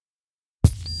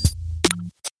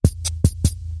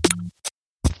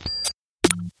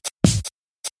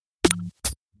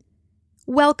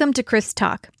Welcome to Chris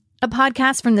Talk, a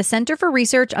podcast from the Center for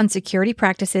Research on Security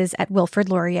Practices at Wilfrid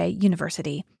Laurier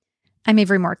University. I'm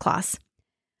Avery Moore-Kloss.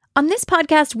 On this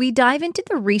podcast, we dive into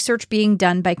the research being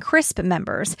done by CRISP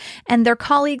members and their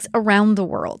colleagues around the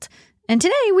world. And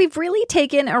today, we've really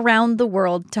taken around the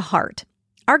world to heart.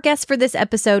 Our guests for this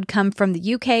episode come from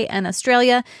the UK and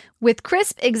Australia, with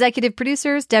CRISP executive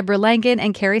producers Deborah Langan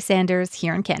and Carrie Sanders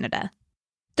here in Canada.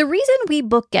 The reason we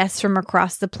book guests from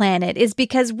across the planet is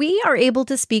because we are able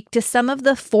to speak to some of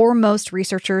the foremost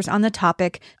researchers on the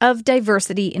topic of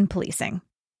diversity in policing.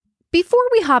 Before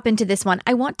we hop into this one,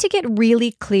 I want to get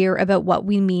really clear about what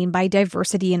we mean by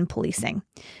diversity in policing.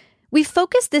 We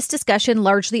focused this discussion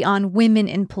largely on women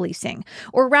in policing,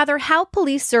 or rather how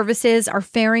police services are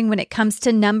faring when it comes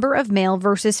to number of male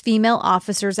versus female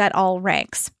officers at all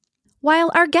ranks.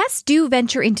 While our guests do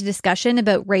venture into discussion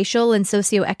about racial and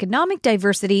socioeconomic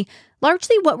diversity,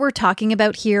 largely what we're talking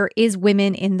about here is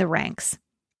women in the ranks.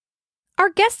 Our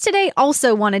guests today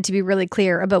also wanted to be really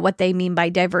clear about what they mean by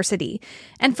diversity.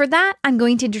 And for that, I'm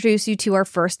going to introduce you to our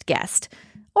first guest.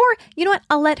 Or, you know what,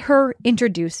 I'll let her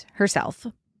introduce herself.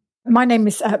 My name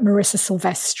is Marissa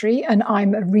Silvestri, and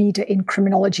I'm a reader in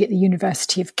criminology at the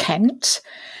University of Kent.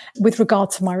 With regard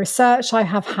to my research, I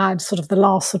have had the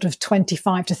last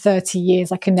 25 to 30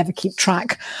 years, I can never keep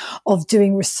track, of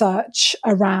doing research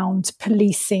around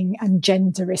policing and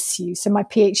gender issues. So my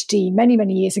PhD many,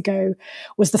 many years ago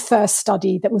was the first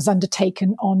study that was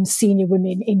undertaken on senior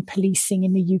women in policing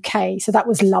in the UK. So that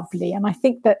was lovely. And I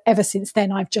think that ever since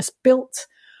then, I've just built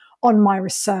on my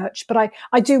research, but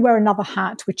I do wear another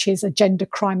hat, which is a gender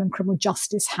crime and criminal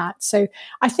justice hat. So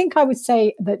I think I would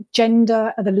say that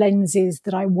gender are the lenses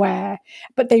that I wear,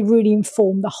 but they really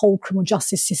inform the whole criminal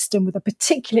justice system with a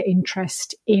particular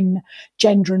interest in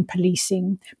gender and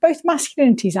policing, both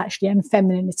masculinities actually and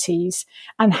femininities,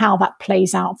 and how that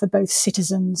plays out for both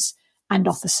citizens and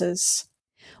officers.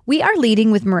 We are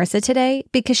leading with Marissa today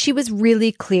because she was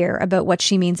really clear about what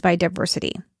she means by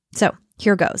diversity. So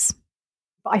here goes.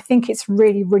 But I think it's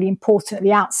really, really important at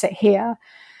the outset here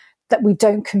that we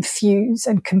don't confuse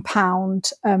and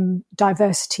compound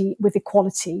diversity with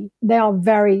equality. They are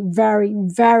very, very,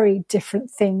 very different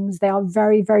things. They are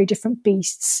very, very different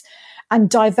beasts.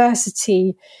 And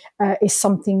diversity is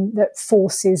something that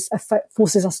forces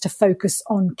us to focus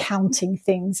on counting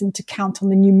things and to count on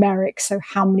the numeric. So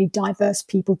how many diverse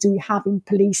people do we have in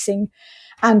policing?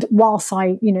 And whilst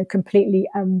I, completely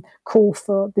call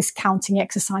for this counting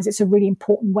exercise, it's a really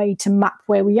important way to map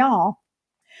where we are.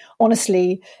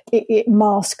 Honestly, it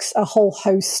masks a whole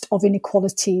host of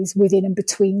inequalities within and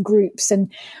between groups.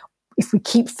 And if we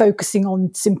keep focusing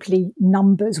on simply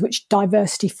numbers, which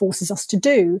diversity forces us to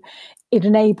do, it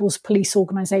enables police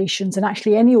organisations and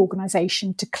actually any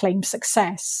organisation to claim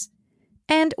success.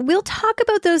 And we'll talk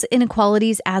about those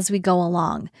inequalities as we go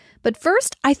along. But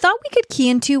first, I thought we could key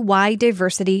into why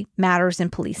diversity matters in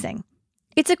policing.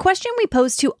 It's a question we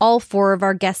pose to all four of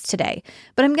our guests today,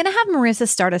 but I'm going to have Marissa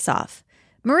start us off.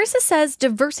 Marissa says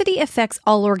diversity affects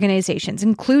all organizations,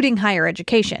 including higher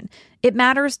education. It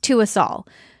matters to us all.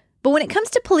 But when it comes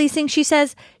to policing, she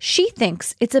says she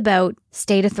thinks it's about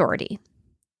state authority.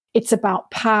 It's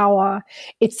about power.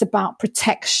 It's about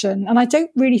protection. And I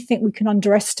don't really think we can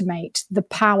underestimate the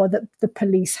power that the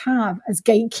police have as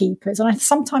gatekeepers. And I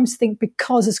sometimes think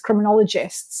because as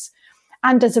criminologists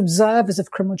and as observers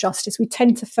of criminal justice, we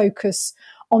tend to focus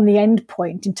on the end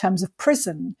point in terms of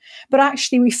prison. But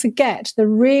actually we forget the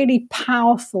really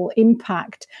powerful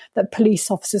impact that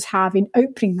police officers have in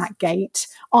opening that gate,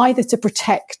 either to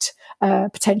protect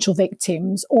potential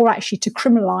victims or actually to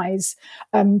criminalise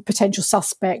potential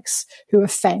suspects who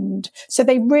offend. So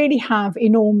they really have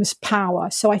enormous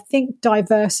power. So I think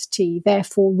diversity,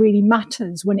 therefore, really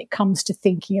matters when it comes to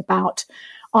thinking about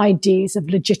ideas of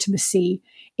legitimacy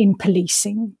in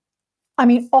policing. I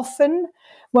mean, often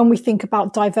when we think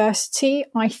about diversity,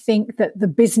 I think that the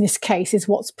business case is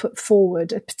what's put forward,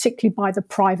 particularly by the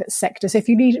private sector. So if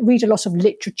you read a lot of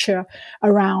literature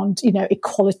around,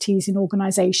 equalities in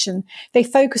organisation, they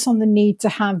focus on the need to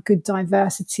have good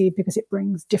diversity because it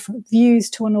brings different views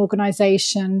to an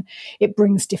organisation, it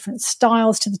brings different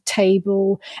styles to the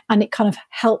table, and it kind of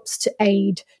helps to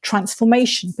aid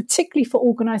transformation, particularly for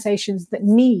organisations that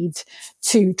need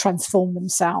to transform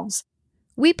themselves.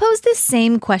 We posed this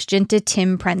same question to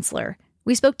Tim Prenzler.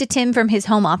 We spoke to Tim from his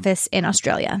home office in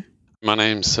Australia. My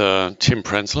name's Tim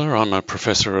Prenzler. I'm a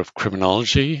professor of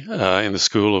criminology in the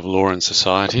School of Law and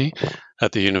Society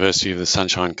at the University of the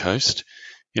Sunshine Coast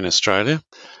in Australia.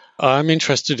 I'm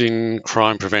interested in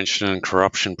crime prevention and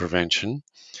corruption prevention.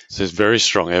 There's very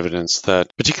strong evidence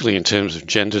that, particularly in terms of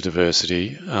gender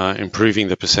diversity, improving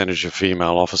the percentage of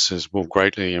female officers will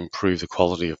greatly improve the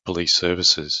quality of police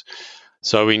services.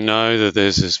 So we know that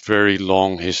there's this very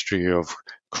long history of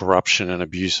corruption and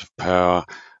abuse of power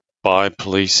by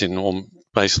police in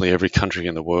basically every country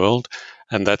in the world,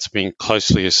 and that's been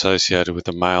closely associated with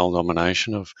the male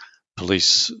domination of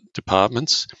police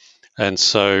departments. And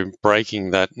so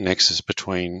breaking that nexus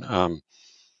between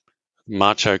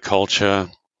macho culture,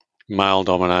 male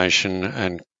domination,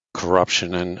 and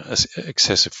corruption and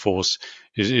excessive force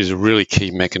is a really key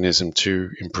mechanism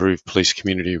to improve police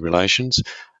community relations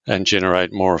and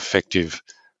generate more effective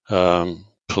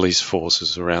police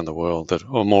forces around the world that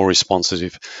are more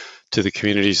responsive to the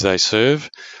communities they serve.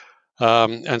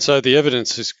 And so the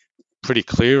evidence is pretty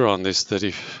clear on this, that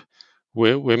if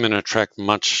women attract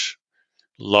much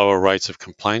lower rates of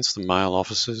complaints than male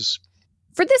officers.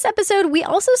 For this episode, we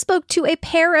also spoke to a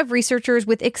pair of researchers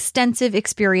with extensive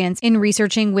experience in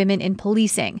researching women in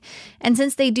policing. And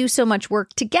since they do so much work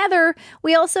together,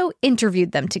 we also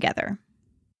interviewed them together.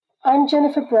 I'm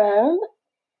Jennifer Brown.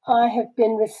 I have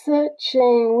been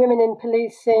researching women in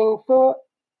policing for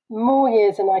more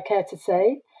years than I care to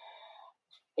say.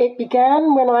 It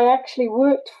began when I actually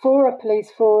worked for a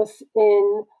police force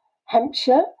in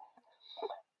Hampshire.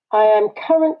 I am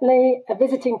currently a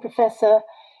visiting professor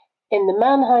in the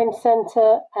Mannheim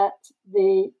Centre at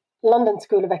the London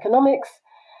School of Economics,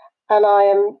 and I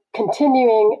am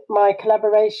continuing my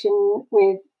collaboration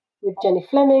with Jenny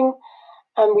Fleming,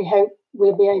 and we hope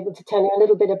we'll be able to tell you a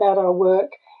little bit about our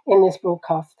work in this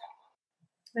broadcast.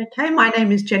 Okay, my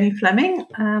name is Jenny Fleming.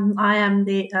 I am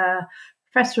the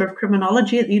Professor of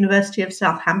Criminology at the University of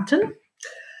Southampton.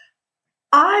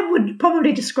 I would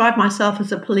probably describe myself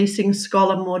as a policing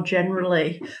scholar more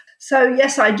generally. So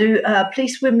yes, I do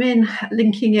police women,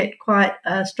 linking it quite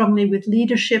strongly with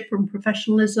leadership and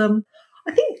professionalism.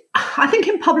 I think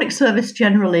in public service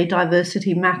generally,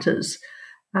 diversity matters.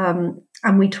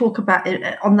 And we talk about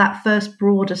it on that first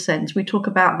broader sense. We talk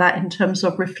about that in terms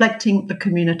of reflecting the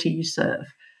community you serve.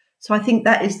 So I think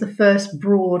that is the first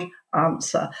broad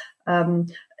answer.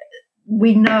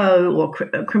 We know, or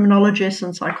criminologists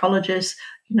and psychologists,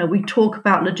 we talk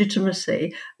about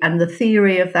legitimacy, and the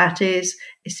theory of that is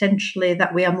essentially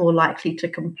that we are more likely to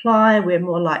comply, we're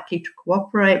more likely to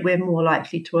cooperate, we're more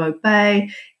likely to obey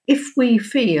if we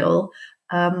feel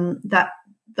that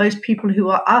those people who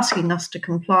are asking us to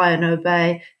comply and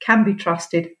obey can be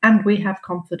trusted and we have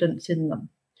confidence in them.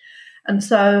 And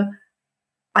so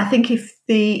I think if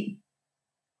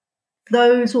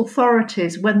those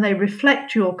authorities, when they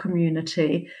reflect your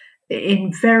community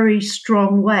in very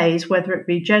strong ways, whether it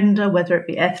be gender, whether it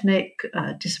be ethnic,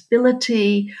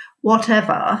 disability,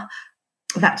 whatever,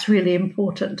 that's really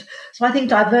important. So I think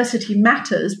diversity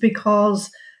matters because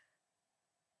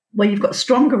where you've got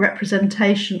stronger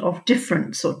representation of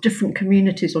difference or different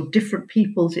communities or different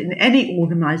peoples in any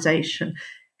organisation,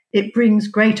 it brings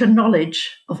greater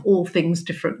knowledge of all things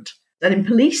different. And in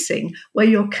policing, where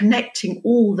you're connecting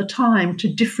all the time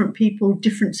to different people,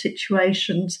 different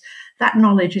situations, that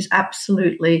knowledge is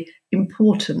absolutely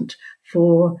important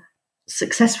for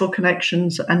successful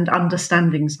connections and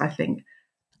understandings, I think.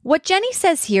 What Jenny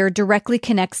says here directly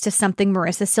connects to something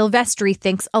Marissa Silvestri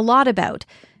thinks a lot about.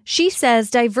 She says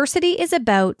diversity is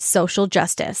about social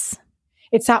justice.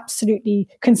 It's absolutely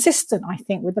consistent, I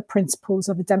think, with the principles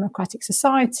of a democratic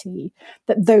society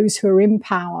that those who are in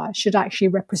power should actually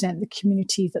represent the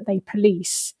community that they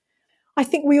police. I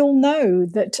think we all know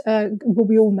that,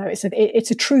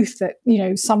 it's a truth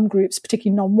that, some groups,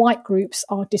 particularly non-white groups,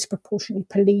 are disproportionately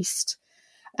policed.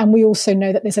 And we also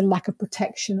know that there's a lack of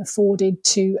protection afforded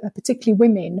to particularly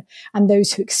women and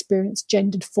those who experience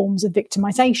gendered forms of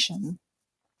victimization.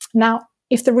 Now,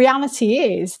 if the reality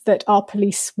is that our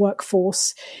police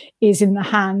workforce is in the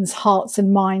hands, hearts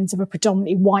and minds of a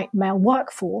predominantly white male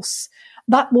workforce,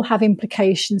 that will have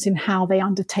implications in how they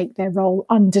undertake their role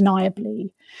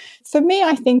undeniably. For me,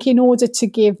 I think in order to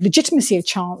give legitimacy a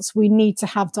chance, we need to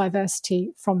have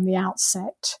diversity from the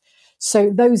outset.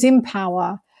 So those in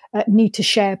power need to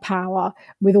share power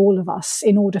with all of us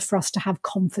in order for us to have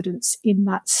confidence in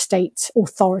that state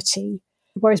authority.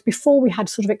 Whereas before we had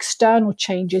sort of external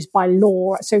changes by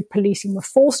law, so policing were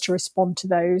forced to respond to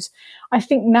those. I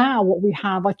think now what we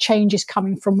have are changes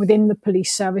coming from within the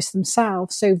police service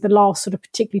themselves. So the last sort of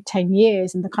particularly 10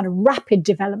 years and the kind of rapid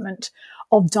development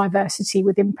of diversity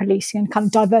within policing and kind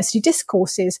of diversity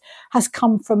discourses has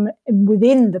come from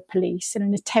within the police in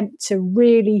an attempt to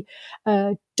really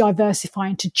diversify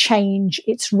and to change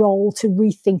its role, to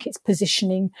rethink its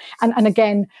positioning. And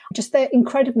again, just their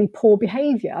incredibly poor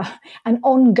behaviour and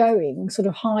ongoing sort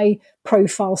of high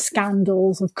profile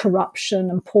scandals of corruption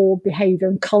and poor behaviour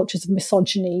and cultures of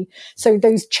misogyny. So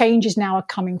those changes now are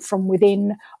coming from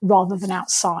within rather than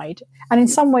outside. And in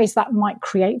some ways that might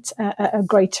create a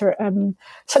greater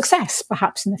success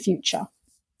perhaps in the future.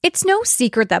 It's no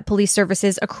secret that police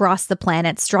services across the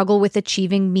planet struggle with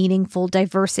achieving meaningful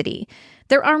diversity.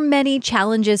 There are many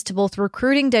challenges to both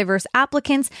recruiting diverse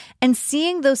applicants and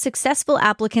seeing those successful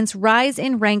applicants rise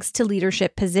in ranks to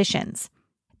leadership positions.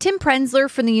 Tim Prenzler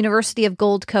from the University of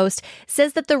Gold Coast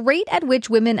says that the rate at which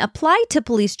women apply to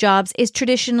police jobs is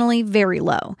traditionally very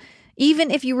low.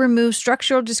 Even if you remove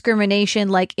structural discrimination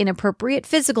like inappropriate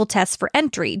physical tests for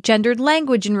entry, gendered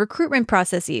language in recruitment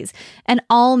processes, and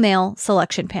all-male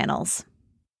selection panels.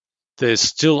 There's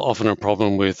still often a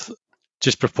problem with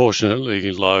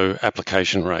disproportionately low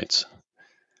application rates.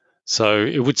 So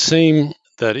it would seem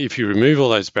that if you remove all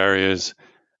those barriers,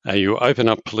 you open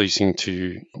up policing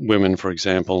to women, for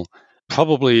example,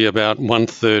 probably about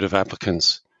 1/3 of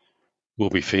applicants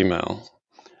will be female,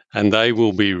 and they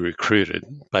will be recruited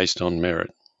based on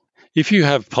merit. If you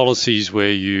have policies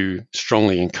where you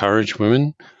strongly encourage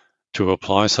women to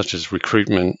apply, such as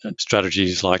recruitment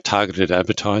strategies like targeted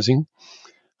advertising,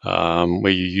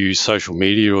 where you use social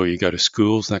media or you go to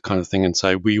schools, that kind of thing, and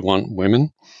say, we want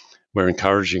women, we're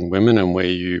encouraging women, and where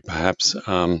you perhaps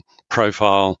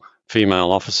profile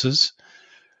female officers,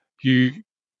 you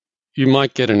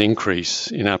might get an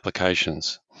increase in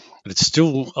applications. But it's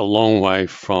still a long way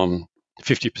from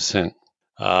 50%.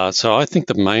 So I think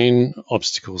the main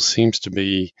obstacle seems to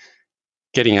be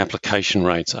getting application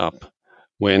rates up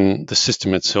when the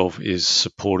system itself is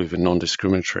supportive and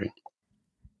non-discriminatory.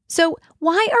 So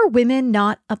why are women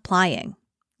not applying?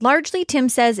 Largely, Tim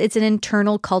says it's an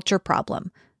internal culture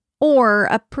problem, or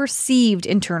a perceived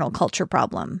internal culture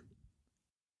problem.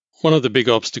 One of the big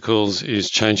obstacles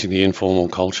is changing the informal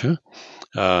culture.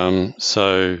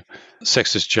 So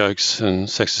sexist jokes and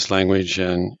sexist language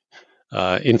and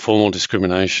informal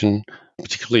discrimination,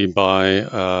 particularly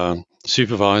by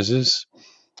supervisors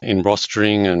in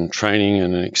rostering and training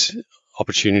and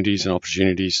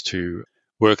opportunities to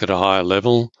work at a higher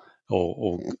level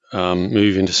or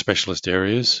move into specialist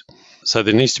areas. So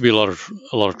there needs to be a lot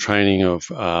of training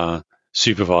of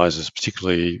supervisors,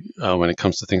 particularly when it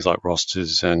comes to things like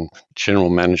rosters and general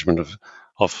management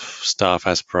of staff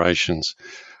aspirations.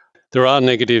 There are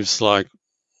negatives like,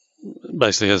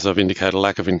 basically, as I've indicated,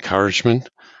 lack of encouragement,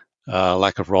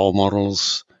 lack of role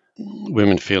models,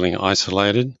 women feeling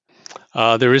isolated.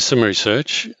 There is some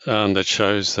research that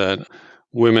shows that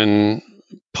women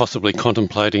possibly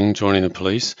contemplating joining the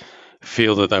police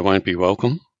feel that they won't be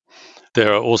welcome.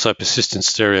 There are also persistent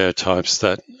stereotypes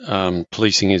that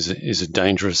policing is a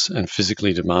dangerous and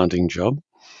physically demanding job.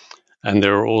 And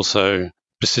there are also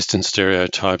persistent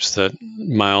stereotypes that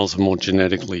males are more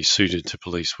genetically suited to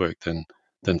police work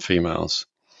than females.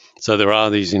 So there are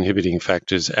these inhibiting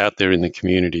factors out there in the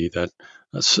community that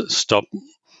stop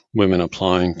women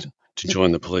applying to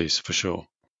join the police, for sure.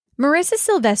 Marissa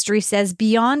Silvestri says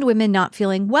beyond women not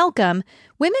feeling welcome,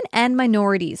 women and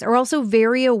minorities are also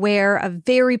very aware of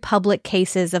very public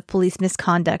cases of police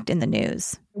misconduct in the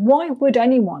news. Why would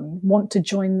anyone want to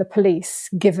join the police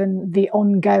given the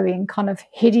ongoing kind of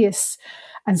hideous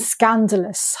and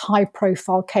scandalous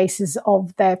high-profile cases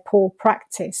of their poor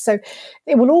practice? So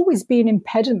it will always be an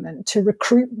impediment to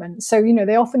recruitment. So,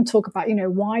 they often talk about,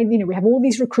 why, we have all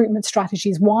these recruitment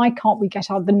strategies. Why can't we get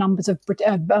the numbers of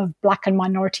Black and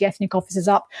minority ethnic officers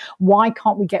up? Why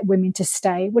can't we get women to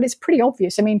stay? Well, it's pretty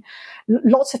obvious. I mean,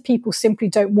 lots of people simply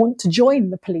don't want to join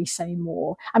the police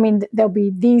anymore. I mean, there'll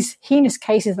be these heinous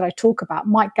cases that I talk about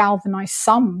might galvanize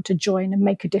some to join and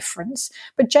make a difference.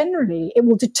 But generally, it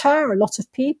will deter a lot of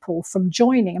people from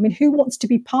joining. I mean, who wants to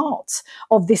be part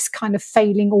of this kind of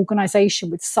failing organisation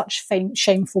with such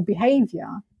shameful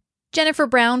behaviour? Jennifer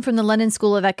Brown from the London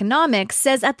School of Economics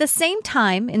says at the same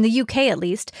time, in the UK at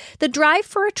least, the drive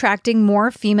for attracting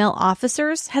more female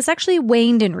officers has actually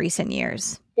waned in recent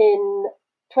years. In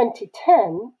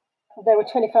 2010, there were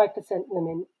 25%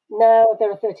 women. Now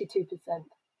there are 32%.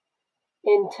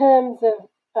 In terms of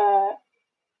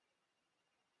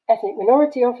ethnic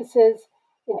minority officers,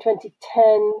 in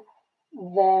 2010,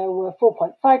 there were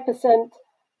 4.5%,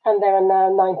 and there are now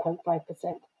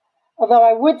 9.5%. Although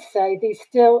I would say these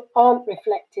still aren't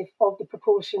reflective of the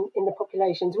proportion in the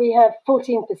populations. We have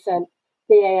 14%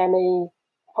 BAME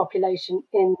population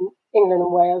in England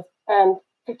and Wales and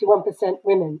 51%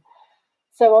 women.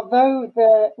 So although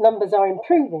the numbers are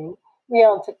improving, we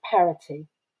aren't at parity.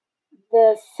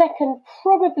 the second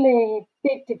probably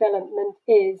big development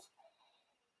is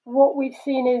what we've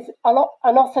seen is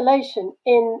an oscillation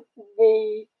in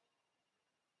the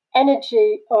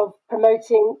energy of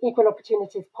promoting equal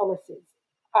opportunities policies.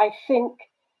 I think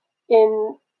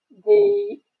in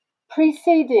the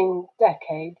preceding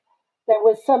decade, there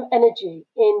was some energy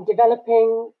in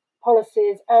developing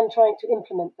policies and trying to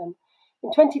implement them.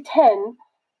 In 2010,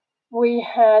 we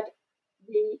had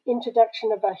the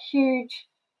introduction of a huge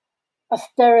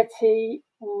austerity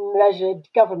measured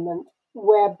government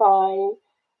whereby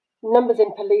numbers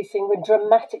in policing were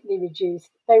dramatically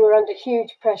reduced. They were under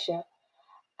huge pressure.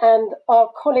 And our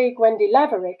colleague Wendy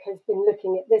Laverick has been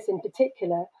looking at this in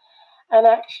particular and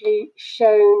actually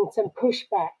shown some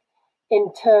pushback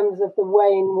in terms of the way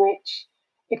in which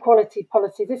equality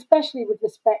policies, especially with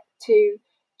respect to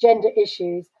gender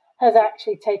issues, has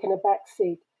actually taken a back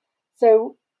seat.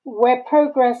 So where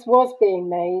progress was being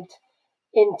made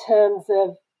in terms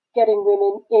of getting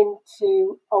women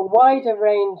into a wider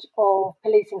range of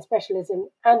policing specialism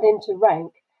and into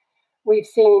rank, we've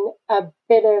seen a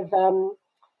bit of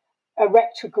a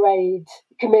retrograde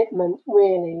commitment,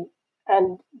 really.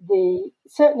 And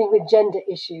certainly with gender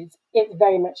issues, it's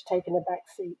very much taken a back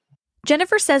seat.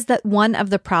 Jennifer says that one of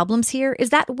the problems here is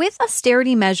that with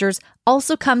austerity measures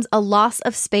also comes a loss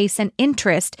of space and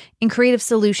interest in creative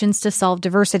solutions to solve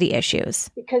diversity issues.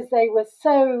 Because they were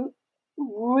so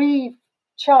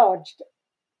recharged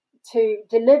to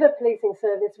deliver policing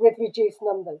service with reduced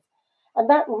numbers. And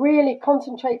that really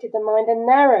concentrated the mind and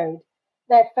narrowed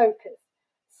their focus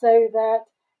so that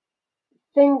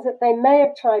things that they may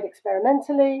have tried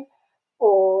experimentally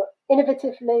or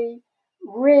innovatively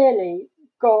really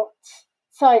got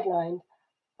sidelined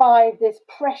by this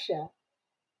pressure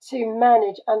to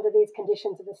manage under these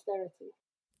conditions of austerity.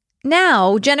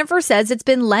 Now, Jennifer says it's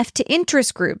been left to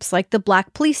interest groups like the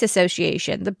Black Police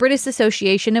Association, the British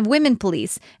Association of Women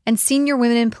Police, and Senior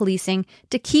Women in Policing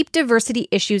to keep diversity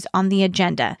issues on the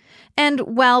agenda. And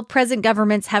while present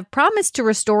governments have promised to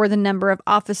restore the number of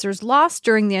officers lost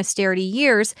during the austerity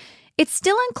years, it's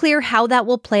still unclear how that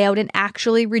will play out in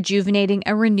actually rejuvenating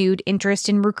a renewed interest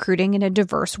in recruiting in a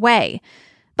diverse way.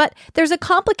 But there's a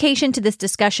complication to this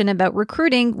discussion about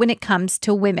recruiting when it comes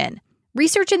to women.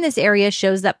 Research in this area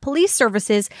shows that police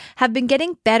services have been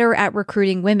getting better at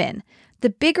recruiting women. The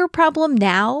bigger problem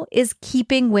now is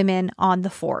keeping women on the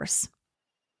force.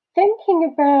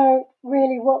 Thinking about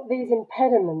really what these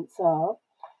impediments are,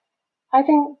 I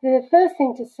think the first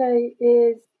thing to say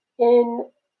is in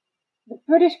the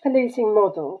British policing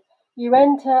model, you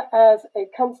enter as a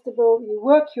constable, you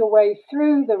work your way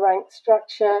through the rank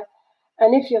structure,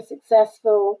 and if you're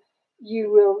successful,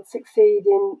 you will succeed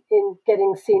in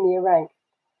getting senior rank.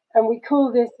 And we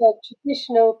call this a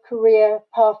traditional career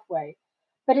pathway.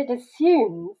 But it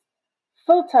assumes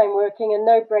full-time working and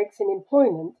no breaks in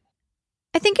employment.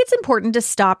 I think it's important to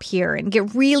stop here and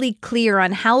get really clear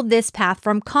on how this path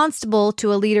from constable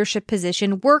to a leadership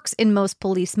position works in most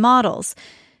police models.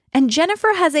 And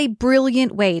Jennifer has a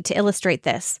brilliant way to illustrate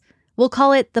this. We'll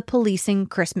call it the policing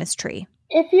Christmas tree.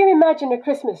 If you imagine a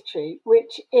Christmas tree,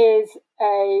 which is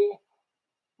a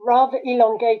rather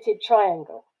elongated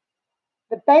triangle,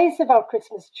 the base of our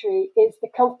Christmas tree is the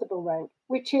constable rank,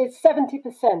 which is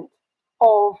 70%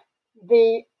 of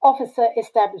the officer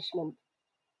establishment.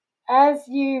 As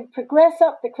you progress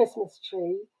up the Christmas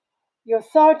tree, your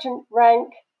sergeant rank,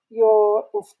 your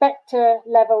inspector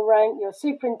level rank, your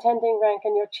superintending rank,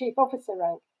 and your chief officer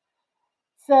rank.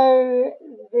 So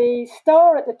the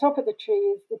star at the top of the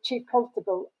tree is the chief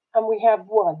constable, and we have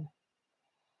one.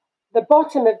 The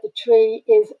bottom of the tree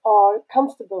is our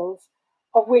constables,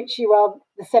 of which you are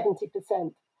the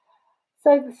 70%.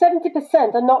 So the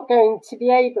 70% are not going to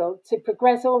be able to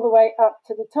progress all the way up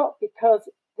to the top because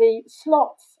the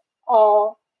slots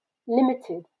are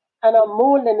limited and are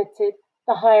more limited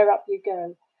the higher up you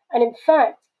go. And in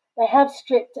fact, they have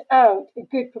stripped out a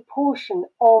good proportion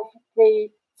of the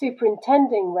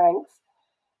superintending ranks,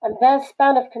 and their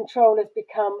span of control has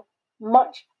become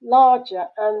much larger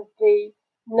and the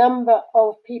number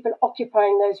of people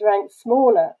occupying those ranks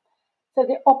smaller. So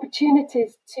the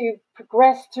opportunities to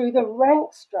progress through the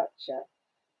rank structure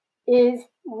is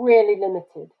really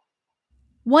limited.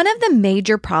 One of the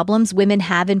major problems women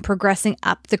have in progressing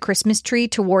up the Christmas tree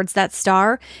towards that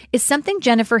star is something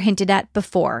Jennifer hinted at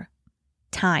before: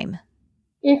 time.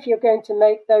 If you're going to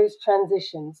make those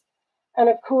transitions. And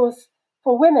of course,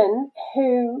 for women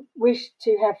who wish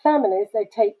to have families, they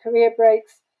take career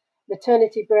breaks,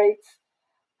 maternity breaks,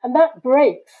 and that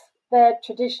breaks their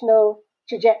traditional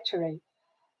trajectory.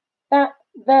 That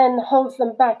then holds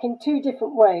them back in two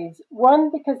different ways.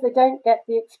 One, because they don't get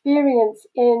the experience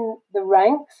in the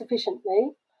rank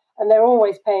sufficiently, and they're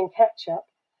always playing catch up.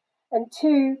 And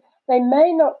two, they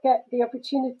may not get the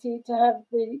opportunity to have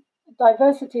the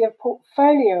diversity of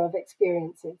portfolio of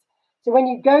experiences. So when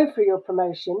you go for your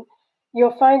promotion,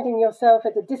 you're finding yourself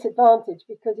at a disadvantage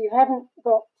because you haven't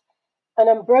got an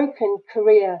unbroken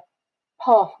career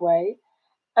pathway,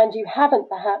 and you haven't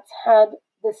perhaps had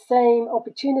the same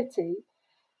opportunity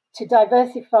to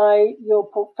diversify your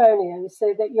portfolio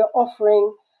so that you're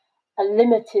offering a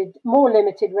more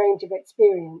limited range of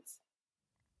experience.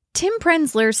 Tim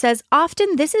Prenzler says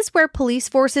often this is where police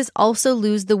forces also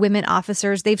lose the women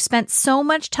officers they've spent so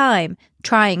much time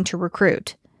trying to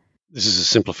recruit. This is a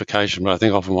simplification, but I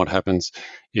think often what happens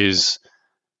is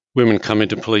women come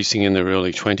into policing in their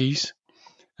early 20s,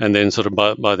 and then sort of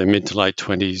by their mid to late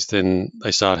 20s, then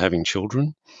they start having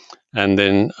children. And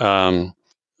then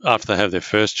after they have their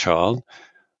first child,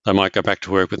 they might go back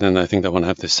to work, but then they think they want to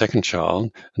have their second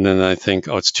child. And then they think,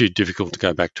 oh, it's too difficult to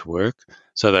go back to work.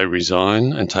 So they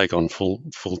resign and take on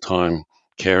full-time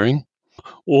caring,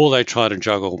 or they try to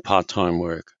juggle part-time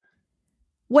work.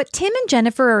 What Tim and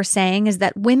Jennifer are saying is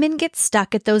that women get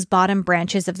stuck at those bottom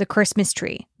branches of the Christmas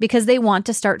tree because they want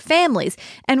to start families,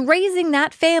 and raising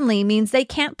that family means they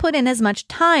can't put in as much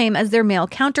time as their male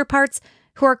counterparts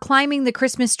who are climbing the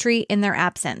Christmas tree in their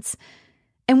absence.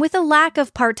 And with a lack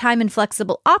of part-time and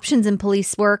flexible options in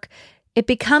police work, it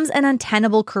becomes an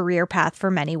untenable career path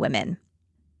for many women.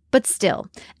 But still,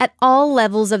 at all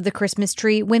levels of the Christmas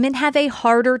tree, women have a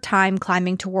harder time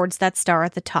climbing towards that star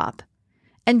at the top.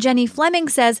 And Jenny Fleming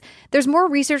says there's more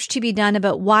research to be done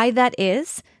about why that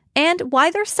is and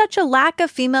why there's such a lack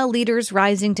of female leaders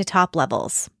rising to top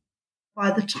levels.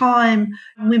 By the time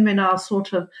women are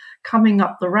sort of coming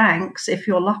up the ranks, if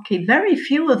you're lucky, very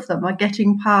few of them are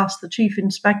getting past the chief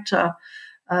inspector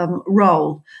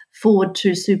role, forward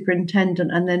to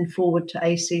superintendent, and then forward to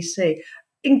ACC.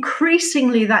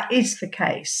 Increasingly, that is the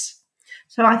case.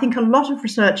 So I think a lot of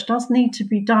research does need to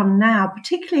be done now,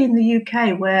 particularly in the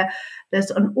UK, where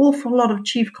there's an awful lot of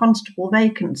chief constable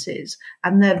vacancies,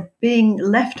 and they're being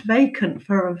left vacant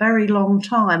for a very long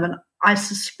time. And I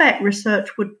suspect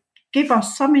research would give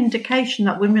us some indication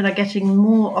that women are getting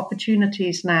more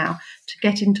opportunities now to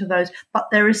get into those. But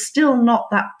there is still not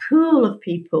that pool of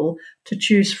people to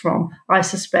choose from, I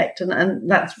suspect.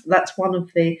 And that's one of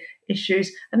the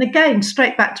issues. And again,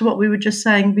 straight back to what we were just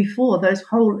saying before, those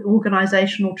whole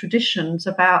organisational traditions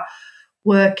about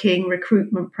working,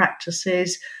 recruitment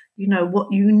practices,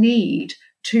 what you need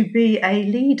to be a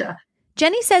leader.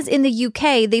 Jenny says in the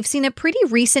UK, they've seen a pretty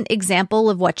recent example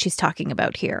of what she's talking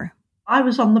about here. I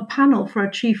was on the panel for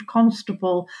a chief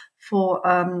constable for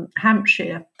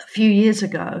Hampshire a few years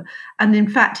ago. And in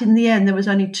fact, in the end, there was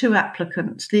only 2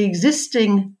 applicants. The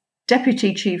existing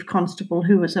deputy chief constable,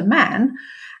 who was a man,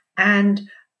 and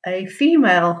a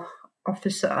female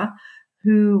officer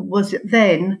who was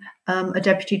then a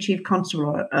deputy chief constable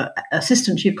or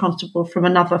assistant chief constable from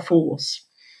another force.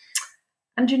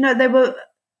 And, they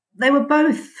were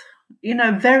both,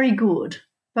 very good.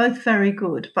 Both very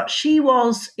good, but she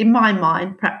was, in my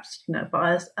mind, perhaps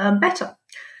biased, better.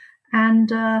 And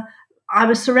I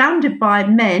was surrounded by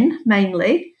men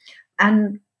mainly,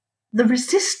 and the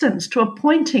resistance to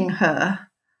appointing her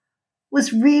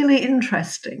was really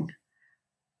interesting.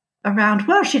 Around,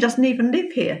 well, she doesn't even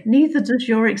live here. Neither does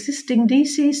your existing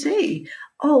DCC.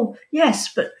 Oh, yes,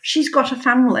 but she's got a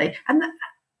family, and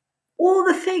all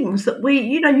the things that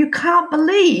you can't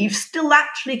believe still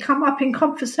actually come up in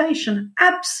conversation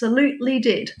absolutely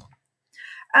did.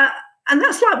 And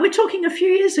that's like we're talking a few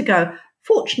years ago.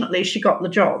 Fortunately, she got the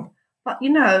job, but,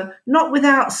 not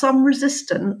without some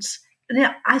resistance.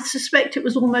 And I suspect it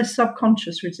was almost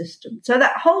subconscious resistance. So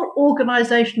that whole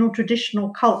organisational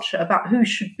traditional culture about who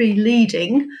should be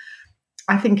leading,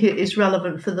 I think it is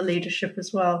relevant for the leadership as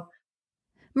well.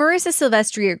 Marissa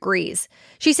Silvestri agrees.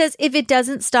 She says if it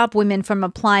doesn't stop women from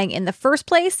applying in the first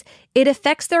place, it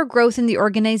affects their growth in the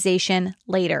organization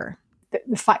later.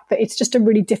 The fact that it's just a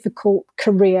really difficult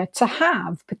career to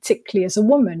have, particularly as a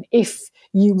woman, if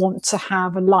you want to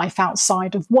have a life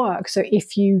outside of work. So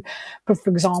if you, for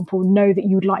example, know that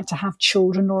you'd like to have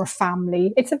children or a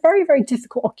family, it's a very, very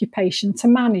difficult occupation to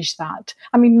manage that.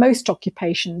 I mean, most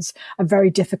occupations are very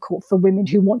difficult for women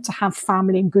who want to have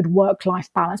family and good work-life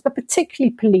balance, but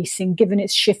particularly policing, given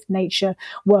its shift nature,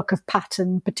 work of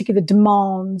pattern, particular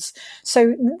demands.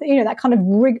 So, that kind of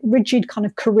rigid kind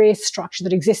of career structure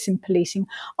that exists in policing,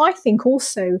 I think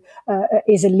also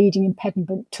is a leading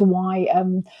impediment to why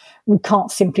we can't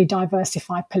simply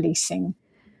diversify policing.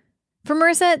 For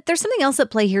Marissa, there's something else at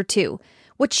play here too.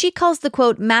 what she calls the,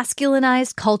 quote,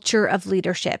 masculinized culture of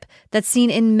leadership that's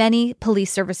seen in many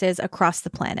police services across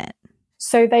the planet.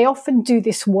 So they often do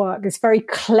this work, this very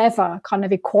clever kind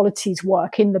of equalities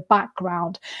work in the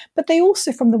background. But they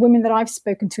also, from the women that I've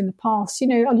spoken to in the past,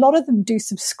 a lot of them do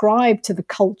subscribe to the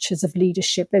cultures of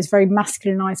leadership. There's very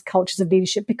masculinized cultures of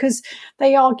leadership because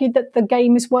they argue that the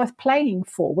game is worth playing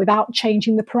for without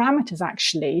changing the parameters,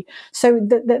 actually. So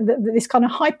this kind of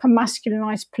hyper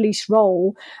masculinized police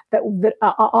role that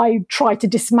I try to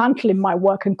dismantle in my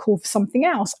work and call for something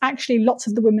else. Actually, lots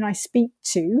of the women I speak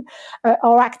to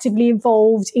are actively involved,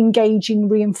 engaging,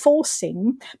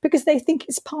 reinforcing, because they think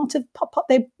it's part of,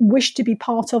 they wish to be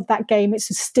part of that game.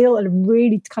 It's still a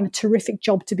really kind of terrific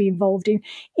job to be involved in,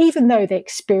 even though they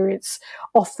experience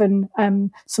often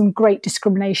some great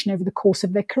discrimination over the course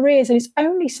of their careers. And it's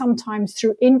only sometimes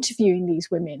through interviewing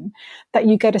these women that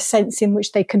you get a sense in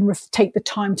which they can take the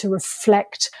time to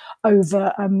reflect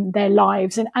over their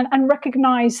lives and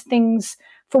recognize things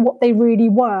for what they really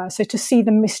were. So to see the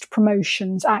missed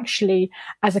promotions actually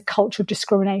as a culture of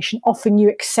discrimination, often you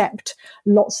accept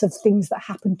lots of things that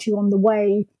happen to you on the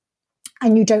way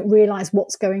and you don't realize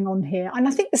what's going on here. And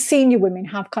I think the senior women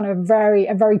have kind of very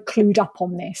clued up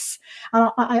on this. And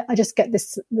I just get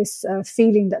this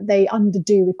feeling that they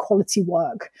underdo equality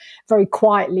work very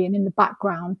quietly and in the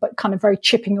background, but kind of very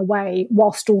chipping away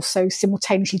whilst also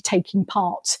simultaneously taking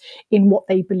part in what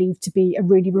they believe to be a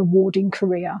really rewarding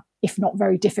career, if not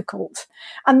very difficult.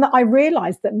 And that I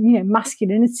realized that,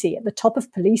 masculinity at the top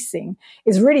of policing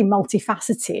is really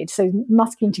multifaceted. So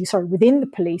masculinity, within the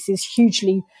police is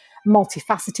hugely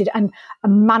multifaceted, and a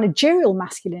managerial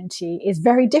masculinity is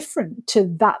very different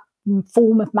to that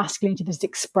form of masculinity that's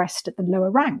expressed at the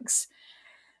lower ranks.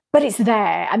 But it's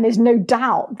there, and there's no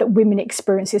doubt that women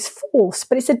experience this force,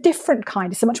 but it's a different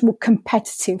kind. It's a much more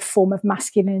competitive form of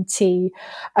masculinity,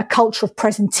 a culture of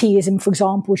presenteeism, for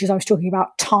example, which is I was talking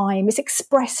about time. It's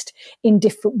expressed in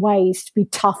different ways to be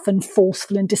tough and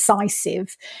forceful and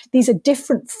decisive. These are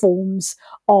different forms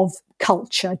of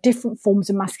culture, different forms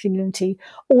of masculinity,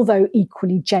 although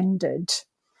equally gendered.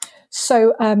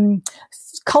 So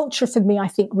culture for me, I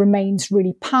think, remains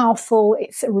really powerful.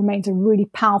 It remains a really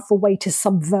powerful way to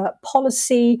subvert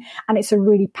policy, and it's a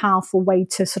really powerful way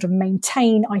to sort of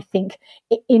maintain, I think,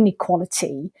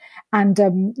 inequality. And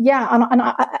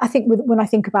I think when I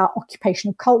think about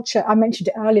occupational culture, I mentioned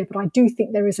it earlier, but I do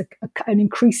think there is an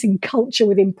increasing culture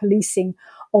within policing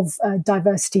of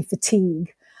diversity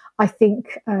fatigue. I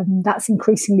think that's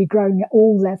increasingly growing at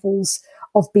all levels,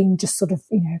 of being just sort of,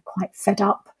 quite fed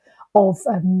up of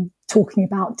talking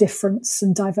about difference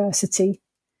and diversity.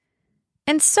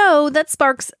 And so that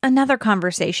sparks another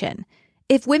conversation.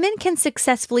 If women can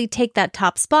successfully take that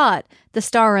top spot, the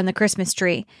star on the Christmas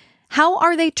tree, how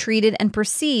are they treated and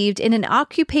perceived in an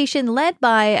occupation led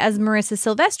by, as Marissa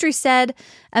Silvestri said,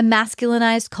 a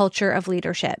masculinized culture of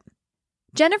leadership?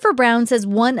 Jennifer Brown says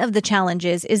one of the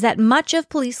challenges is that much of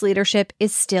police leadership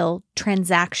is still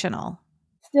transactional.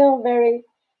 Still very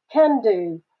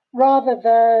can-do, rather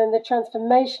than the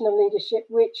transformation of leadership,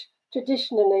 which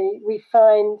traditionally we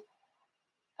find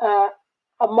are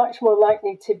much more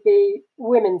likely to be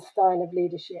women's style of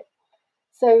leadership.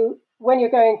 So when you're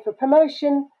going for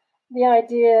promotion, the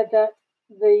idea that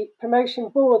the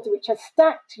promotion boards, which are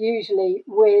stacked usually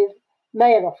with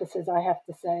male officers, I have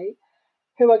to say,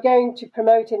 who are going to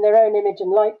promote in their own image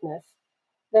and likeness,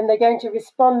 then they're going to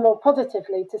respond more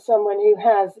positively to someone who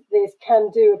has this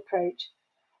can-do approach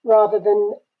rather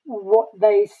than what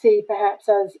they see perhaps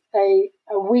as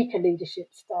a weaker leadership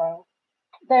style.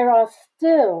 There are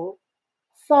still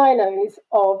silos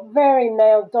of very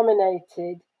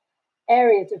male-dominated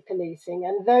areas of policing,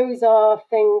 and those are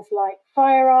things like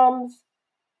firearms,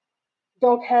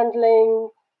 dog handling,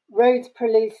 roads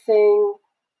policing,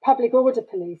 public order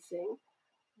policing,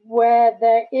 where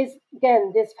there is,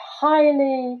 again, this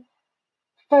highly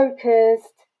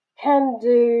focused,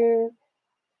 can-do,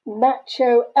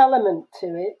 macho element to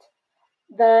it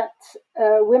that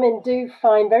women do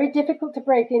find very difficult to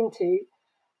break into,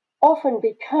 often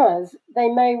because they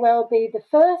may well be the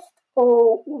first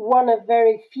or one of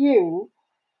very few,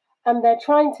 and they're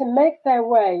trying to make their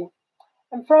way.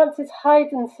 And Frances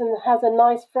Hydenson has a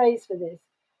nice phrase for this,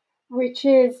 which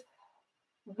is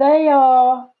they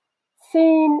are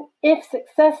seen, if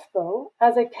successful,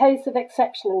 as a case of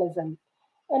exceptionalism.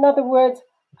 In other words,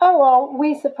 aren't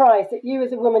we surprised that you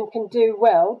as a woman can do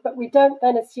well, but we don't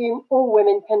then assume all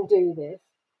women can do this.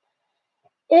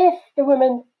 If the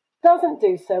woman doesn't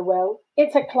do so well,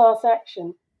 it's a class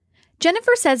action.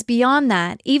 Jennifer says beyond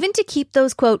that, even to keep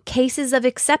those, quote, cases of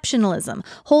exceptionalism,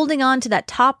 holding on to that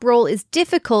top role is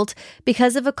difficult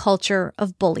because of a culture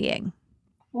of bullying.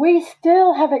 We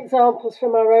still have examples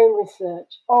from our own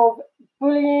research of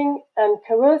bullying and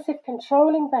coercive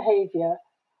controlling behaviour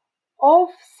of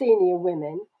senior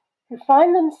women who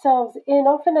find themselves in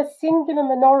often a singular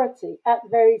minority at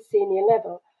very senior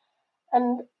level.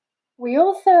 And we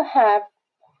also have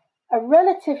a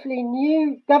relatively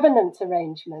new governance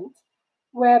arrangement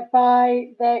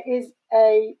whereby there is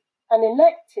an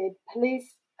elected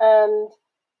police and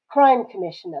crime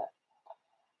commissioner.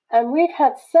 And we've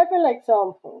had several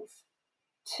examples,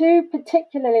 two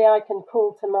particularly I can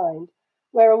call to mind,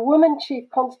 where a woman chief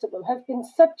constable has been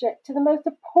subject to the most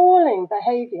appalling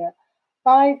behaviour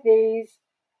by these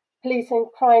police and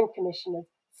crime commissioners,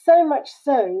 so much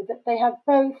so that they have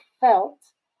both felt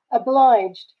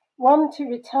obliged, one to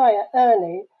retire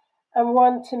early and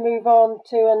one to move on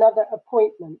to another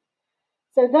appointment.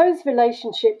 So those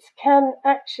relationships can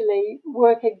actually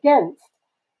work against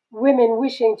women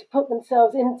wishing to put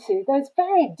themselves into those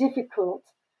very difficult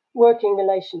working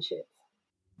relationships.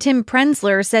 Tim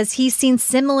Prenzler says he's seen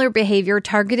similar behavior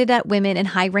targeted at women in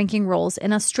high-ranking roles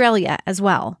in Australia as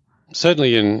well.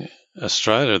 Certainly in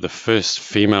Australia, the first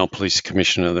female police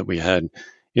commissioner that we had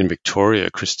in Victoria,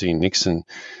 Christine Nixon,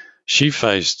 she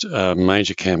faced a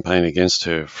major campaign against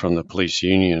her from the police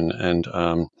union and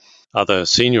other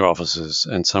senior officers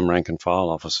and some rank and file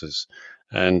officers.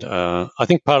 And I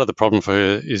think part of the problem for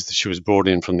her is that she was brought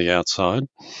in from the outside.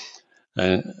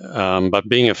 But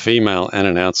being a female and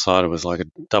an outsider was like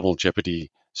a double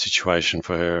jeopardy situation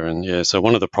for her. And so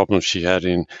one of the problems she had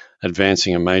in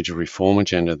advancing a major reform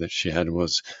agenda that she had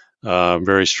was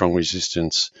very strong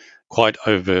resistance, quite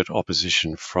overt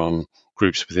opposition from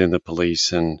groups within the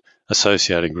police and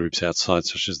associated groups outside,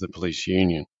 such as the police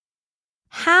union.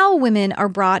 How women are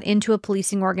brought into a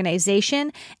policing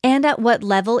organization and at what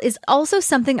level is also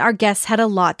something our guests had a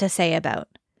lot to say about.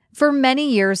 For many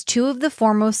years, two of the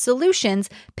foremost solutions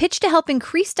pitched to help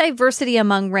increase diversity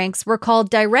among ranks were called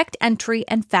direct entry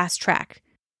and fast track.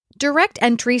 Direct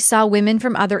entry saw women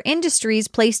from other industries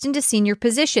placed into senior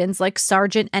positions like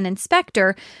sergeant and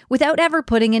inspector without ever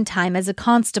putting in time as a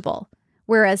constable.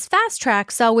 Whereas fast track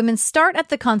saw women start at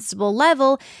the constable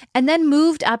level and then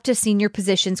moved up to senior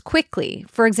positions quickly.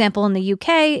 For example, in the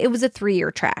UK, it was a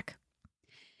 3-year track.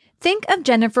 Think of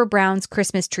Jennifer Brown's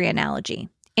Christmas tree analogy.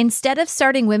 Instead of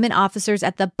starting women officers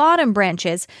at the bottom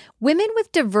branches, women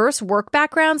with diverse work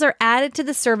backgrounds are added to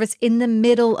the service in the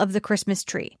middle of the Christmas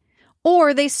tree.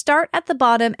 Or they start at the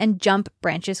bottom and jump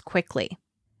branches quickly.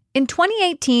 In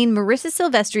 2018, Marissa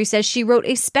Silvestri says she wrote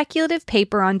a speculative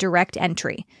paper on direct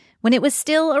entry, when it was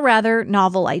still a rather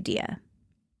novel idea.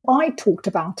 I talked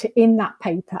about it in that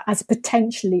paper as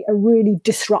potentially a really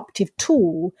disruptive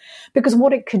tool, because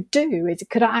what it could do is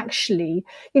it could actually,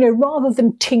 rather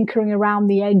than tinkering around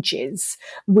the edges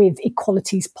with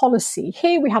equalities policy,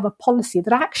 here we have a policy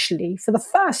that actually, for the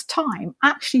first time,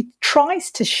 actually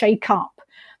tries to shake up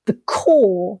the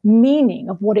core meaning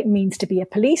of what it means to be a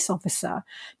police officer.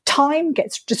 Time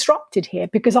gets disrupted here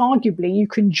because arguably you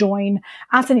can join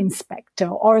as an inspector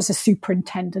or as a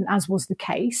superintendent, as was the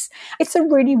case. It's a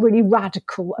really, really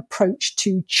radical approach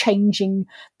to changing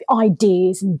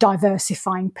ideas and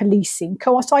diversifying policing.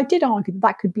 So I did argue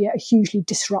that could be a hugely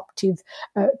disruptive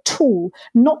tool,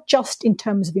 not just in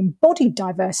terms of embodied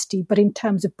diversity, but in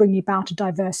terms of bringing about a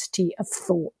diversity of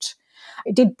thought.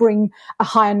 It did bring a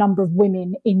higher number of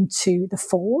women into the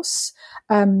force.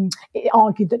 It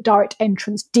argued that direct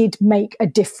entrance did make a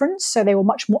difference. So they were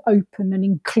much more open and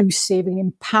inclusive and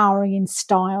empowering in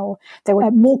style. They were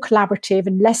more collaborative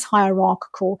and less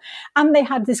hierarchical. And they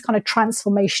had this kind of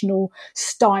transformational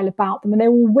style about them. And they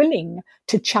were willing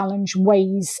to challenge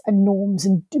ways and norms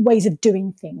and ways of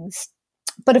doing things.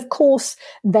 But of course,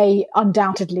 they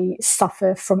undoubtedly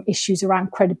suffer from issues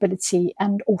around credibility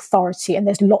and authority, and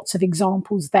there's lots of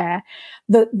examples there.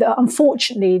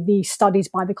 Unfortunately, the studies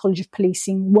by the College of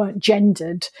Policing weren't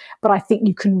gendered, but I think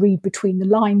you can read between the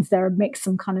lines there and make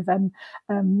some kind of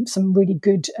some really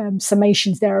good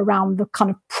summations there around the kind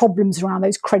of problems around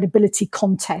those credibility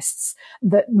contests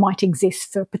that might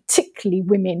exist for particularly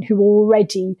women who are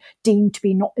already deemed to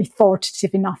be not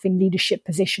authoritative enough in leadership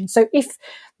positions. So if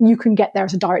you can get there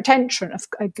as a direct entrant,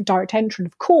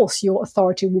 of course, your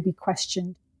authority will be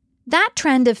questioned. That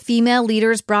trend of female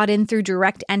leaders brought in through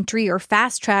direct entry or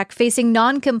fast track facing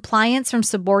non-compliance from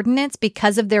subordinates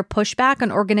because of their pushback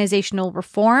on organizational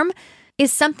reform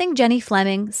is something Jenny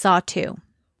Fleming saw too.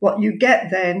 What you get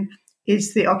then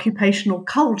is the occupational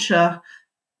culture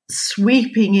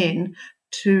sweeping in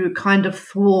to kind of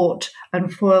thwart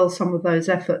and foil some of those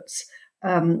efforts.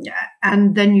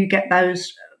 And then you get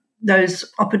those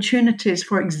opportunities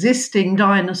for existing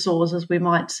dinosaurs, as we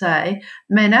might say,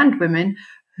 men and women,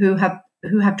 who have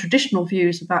who have traditional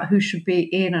views about who should be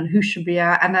in and who should be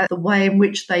out, and the way in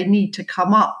which they need to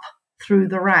come up through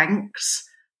the ranks.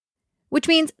 Which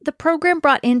means the program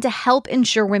brought in to help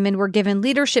ensure women were given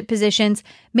leadership positions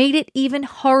made it even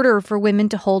harder for women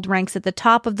to hold ranks at the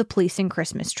top of the policing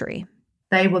Christmas tree.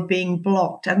 They were being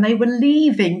blocked and they were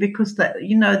leaving because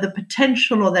the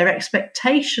potential or their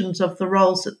expectations of the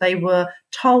roles that they were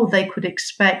told they could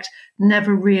expect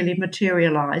never really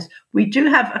materialized. We do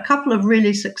have a couple of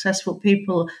really successful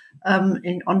people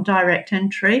on direct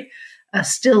entry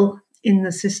still in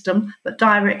the system, but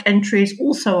direct entry is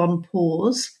also on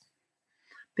pause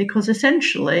because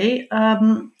essentially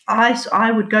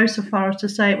I would go so far as to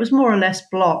say it was more or less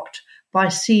blocked by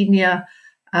senior,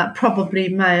 probably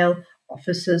male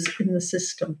officers in the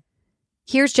system.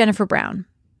 Here's Jennifer Brown.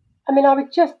 I mean, I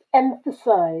would just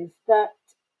emphasize that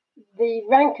the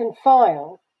rank and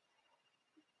file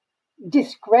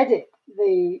discredit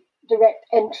the direct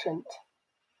entrant,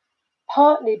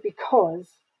 partly because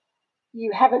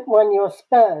you haven't won your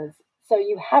spurs. So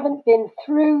you haven't been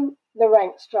through the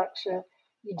rank structure.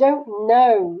 You don't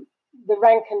know the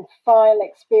rank and file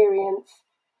experience.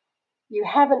 You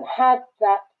haven't had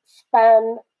that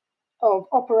span of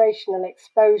operational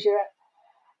exposure.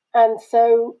 And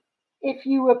so if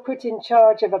you were put in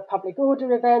charge of a public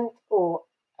order event or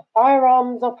a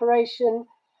firearms operation,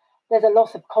 there's a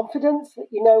loss of confidence that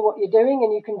you know what you're doing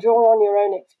and you can draw on your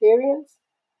own experience.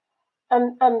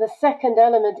 And the second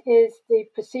element is the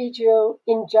procedural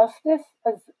injustice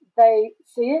as they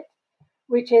see it,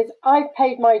 which is I've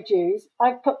paid my dues,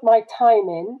 I've put my time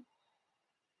in,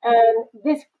 and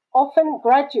this often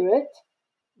graduate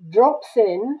drops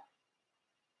in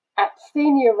at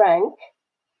senior rank,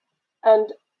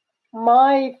 and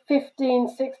my 15,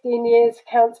 16 years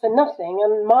counts for nothing,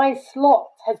 and my slot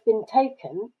has been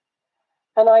taken,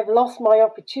 and I've lost my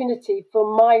opportunity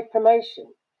for my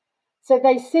promotion. So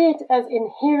they see it as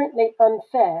inherently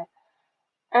unfair.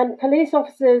 And police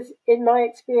officers, in my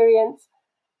experience,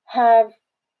 have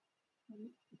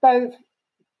both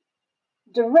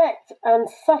direct and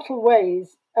subtle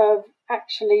ways of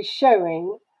actually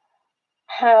showing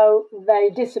how they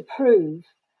disapprove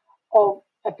of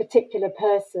a particular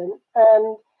person.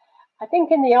 And I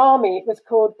think in the army it was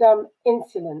called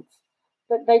insolence,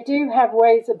 but they do have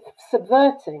ways of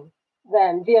subverting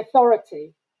then the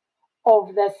authority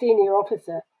of their senior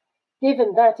officer,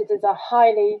 given that it is a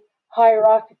highly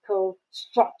hierarchical,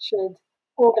 structured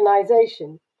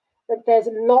organization, that there's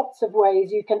lots of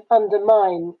ways you can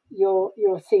undermine your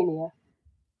senior.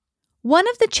 One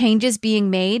of the changes being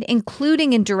made,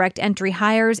 including in direct entry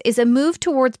hires, is a move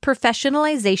towards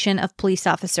professionalization of police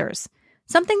officers,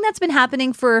 something that's been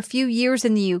happening for a few years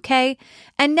in the UK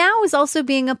and now is also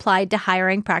being applied to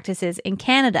hiring practices in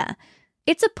Canada.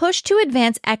 It's a push to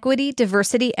advance equity,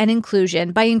 diversity, and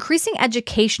inclusion by increasing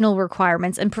educational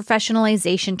requirements and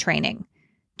professionalization training.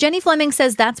 Jenny Fleming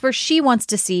says that's where she wants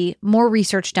to see more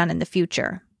research done in the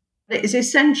future. It is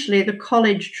essentially the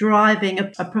college driving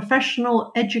a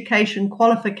professional education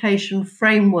qualification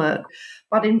framework,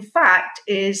 but in fact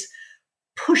is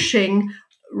pushing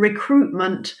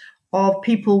recruitment of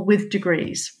people with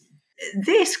degrees.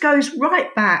 This goes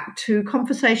right back to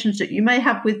conversations that you may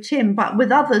have with Tim, but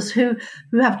with others who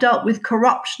have dealt with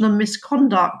corruption and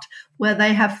misconduct, where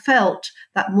they have felt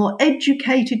that more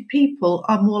educated people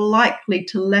are more likely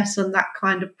to lessen that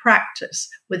kind of practice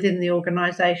within the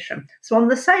organisation. So on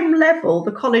the same level,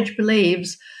 the college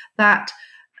believes that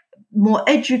more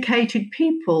educated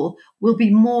people will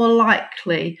be more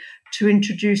likely to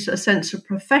introduce a sense of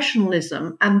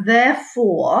professionalism and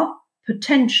therefore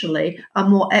potentially a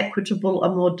more equitable,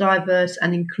 a more diverse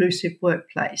and inclusive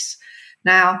workplace.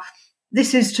 Now,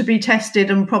 this is to be tested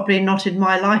and probably not in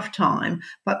my lifetime,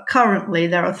 but currently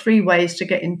there are 3 ways to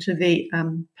get into the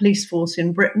police force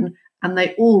in Britain, and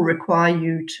they all require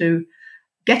you to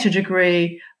get a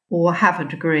degree or have a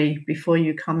degree before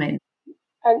you come in.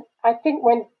 And I think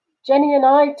when Jenny and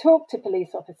I talk to police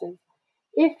officers,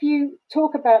 if you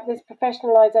talk about this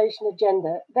professionalisation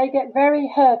agenda, they get very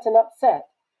hurt and upset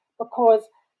because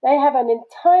they have an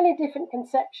entirely different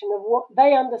conception of what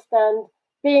they understand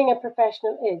being a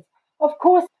professional is. Of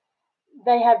course,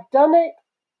 they have done it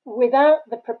without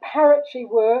the preparatory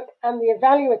work and the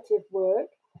evaluative work.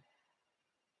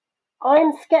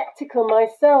 I'm skeptical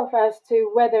myself as to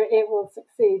whether it will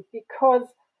succeed because,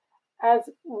 as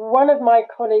one of my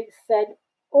colleagues said,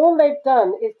 all they've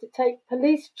done is to take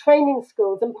police training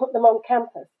schools and put them on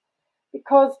campus,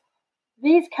 because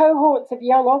these cohorts of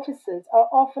young officers are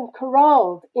often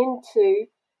corralled into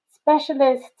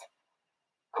specialist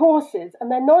courses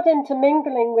and they're not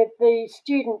intermingling with the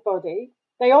student body.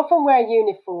 They often wear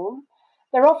uniform.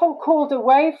 They're often called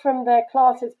away from their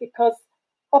classes because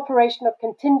operational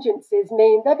contingencies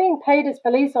mean they're being paid as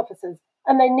police officers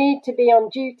and they need to be on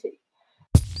duty.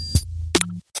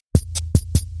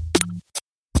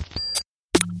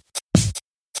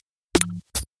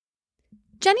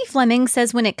 Jenny Fleming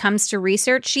says when it comes to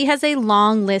research, she has a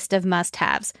long list of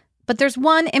must-haves, but there's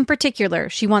one in particular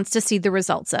she wants to see the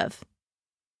results of.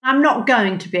 I'm not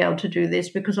going to be able to do this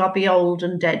because I'll be old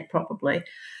and dead probably,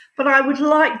 but I would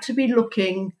like to be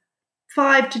looking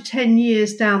 5 to 10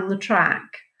 years down the track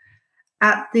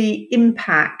at the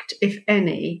impact, if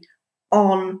any,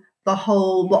 on the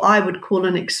whole, what I would call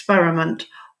an experiment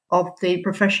of the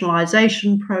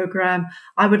professionalisation programme.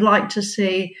 I would like to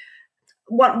see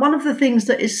one of the things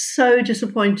that is so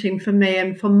disappointing for me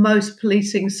and for most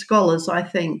policing scholars, I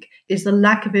think, is the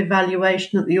lack of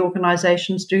evaluation that the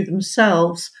organisations do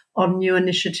themselves on new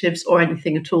initiatives or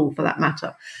anything at all for that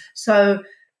matter. So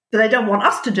they don't want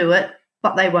us to do it,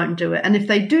 but they won't do it. And if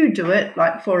they do it,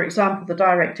 like, for example, the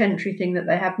direct entry thing that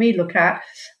they have me look at,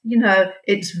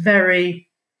 it's very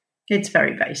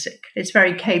basic. It's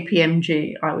very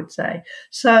KPMG, I would say.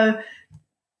 So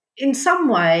in some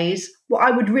ways, what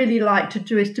I would really like to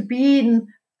do is to be in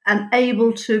and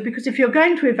able to, because if you're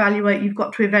going to evaluate, you've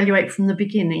got to evaluate from the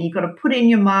beginning. You've got to put in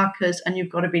your markers and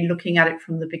you've got to be looking at it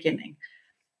from the beginning.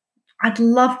 I'd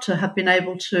love to have been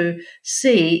able to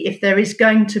see if there is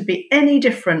going to be any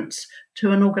difference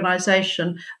to an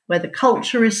organisation where the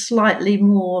culture is slightly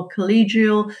more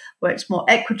collegial, where it's more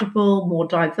equitable, more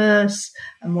diverse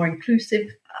and more inclusive.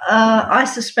 I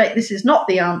suspect this is not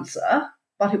the answer,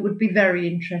 but it would be very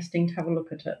interesting to have a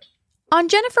look at it. On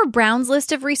Jennifer Brown's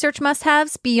list of research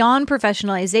must-haves beyond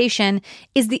professionalization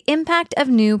is the impact of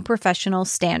new professional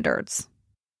standards.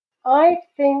 I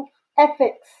think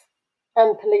ethics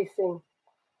and policing.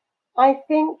 I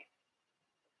think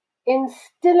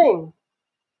instilling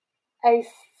a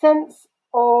sense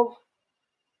of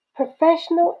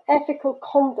professional ethical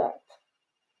conduct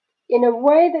in a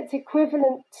way that's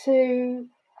equivalent to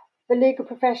the legal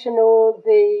profession or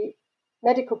the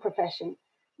medical profession,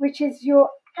 which is your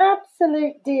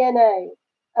absolute DNA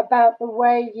about the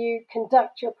way you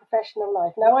conduct your professional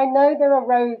life. Now, I know there are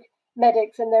rogue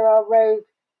medics and there are rogue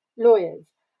lawyers,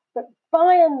 but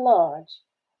by and large,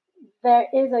 there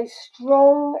is a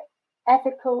strong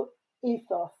ethical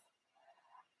ethos.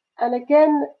 And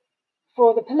again,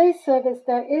 for the police service,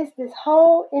 there is this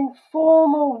whole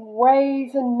informal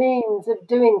ways and means of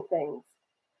doing things,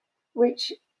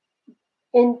 which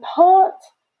in part,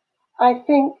 I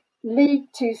think, lead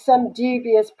to some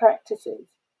dubious practices.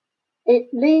 It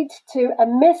leads to a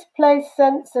misplaced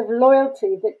sense of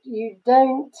loyalty that you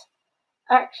don't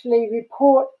actually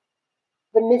report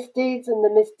the misdeeds and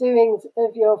the misdoings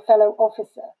of your fellow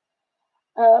officer.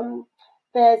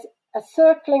 There's a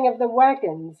circling of the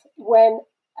wagons when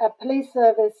a police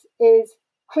service is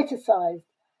criticised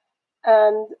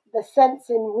and the sense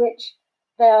in which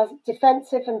they are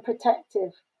defensive and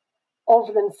protective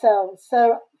of themselves.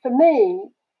 So for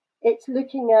me, it's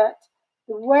looking at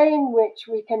the way in which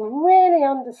we can really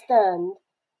understand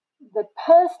the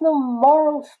personal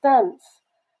moral stance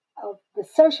of the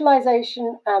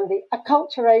socialization and the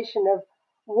acculturation of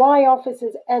why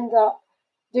officers end up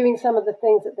doing some of the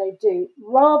things that they do,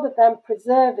 rather than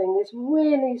preserving this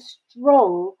really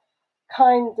strong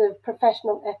kind of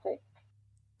professional ethic.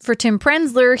 For Tim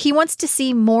Prenzler, he wants to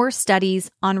see more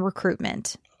studies on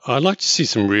recruitment. I'd like to see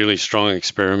some really strong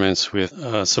experiments with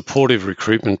supportive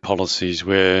recruitment policies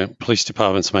where police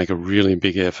departments make a really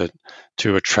big effort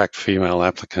to attract female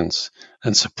applicants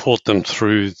and support them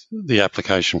through the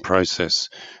application process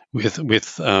with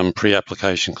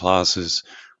pre-application classes,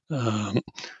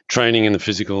 training in the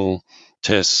physical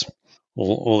tests,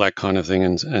 all that kind of thing,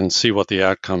 and see what the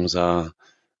outcomes are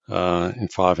in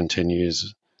 5 and 10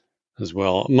 years as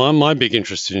well. My big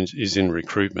interest is in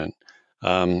recruitment,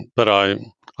 but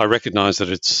I recognise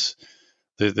that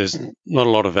there's not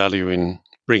a lot of value in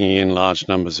bringing in large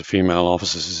numbers of female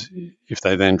officers if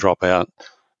they then drop out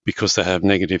because they have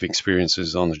negative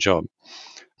experiences on the job.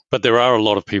 But there are a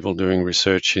lot of people doing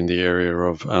research in the area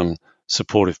of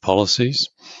supportive policies,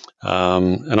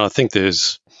 and I think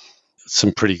there's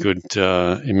some pretty good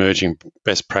emerging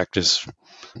best practice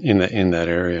in that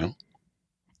area.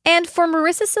 And for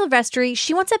Marissa Silvestri,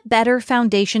 she wants a better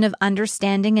foundation of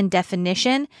understanding and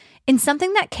definition in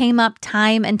something that came up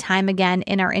time and time again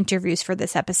in our interviews for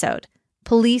this episode: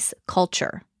 police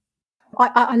culture.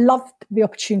 I love the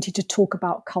opportunity to talk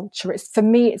about culture. For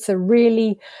me, it's a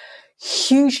really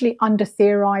hugely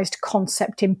under-theorized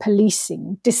concept in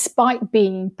policing, despite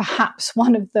being perhaps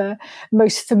one of the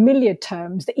most familiar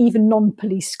terms that even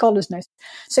non-police scholars know.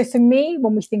 So for me,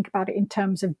 when we think about it in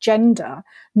terms of gender,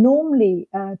 normally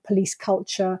police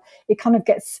culture, it kind of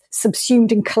gets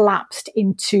subsumed and collapsed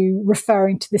into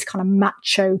referring to this kind of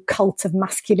macho cult of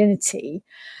masculinity.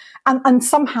 And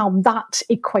somehow that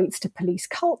equates to police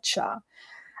culture.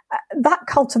 That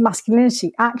cult of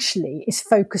masculinity actually is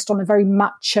focused on a very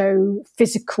macho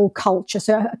physical culture,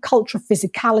 so a culture of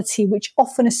physicality, which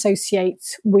often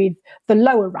associates with the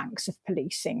lower ranks of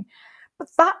policing. But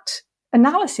that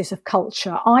analysis of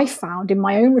culture, I found in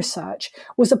my own research,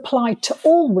 was applied to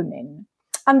all women.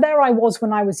 And there I was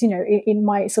when I was, in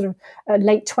my sort of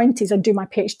late 20s, I'd do my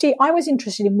PhD. I was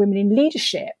interested in women in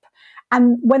leadership.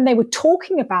 And when they were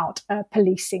talking about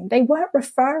policing, they weren't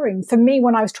referring, for me,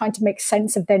 when I was trying to make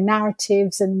sense of their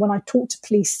narratives and when I talked to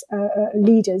police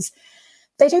leaders,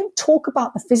 they don't talk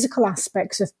about the physical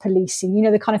aspects of policing,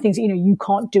 the kind of things that, you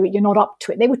can't do it, you're not up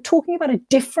to it. They were talking about a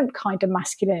different kind of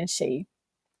masculinity.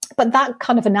 But that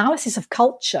kind of analysis of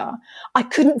culture, I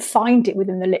couldn't find it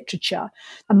within the literature.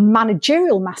 A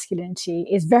managerial masculinity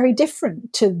is very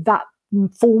different to that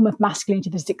form of masculinity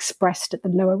that's expressed at the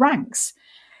lower ranks.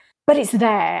 But it's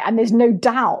there, and there's no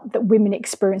doubt that women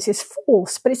experience this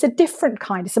force, but it's a different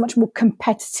kind. It's a much more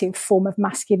competitive form of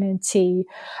masculinity.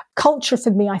 Culture, for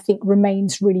me, I think,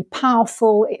 remains really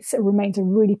powerful. It remains a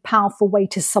really powerful way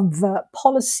to subvert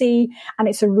policy, and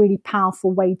it's a really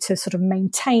powerful way to sort of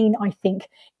maintain, I think,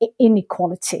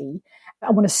 inequality. I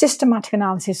want a systematic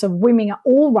analysis of women at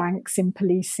all ranks in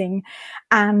policing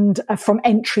and from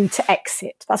entry to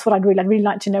exit. That's what I'd really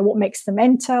like to know, what makes them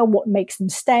enter, what makes them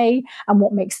stay, and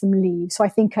what makes them leave. So I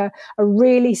think a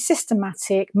really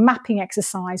systematic mapping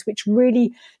exercise, which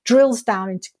really drills down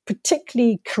into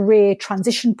particularly career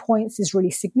transition points, is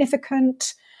really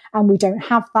significant. And we don't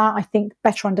have that. I think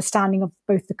better understanding of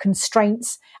both the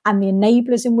constraints and the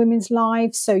enablers in women's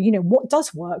lives. So, what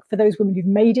does work for those women who've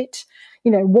made it?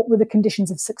 What were the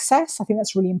conditions of success? I think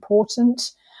that's really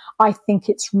important. I think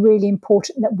it's really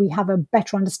important that we have a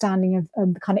better understanding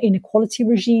of the kind of inequality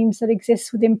regimes that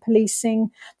exist within policing,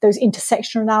 those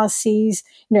intersectional analyses,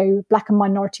 Black and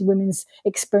minority women's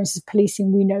experiences of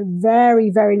policing we know very,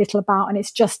 very little about. And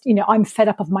it's just, I'm fed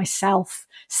up of myself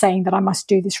saying that I must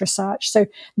do this research. So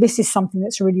this is something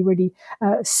that's really, really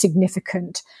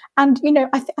significant. And,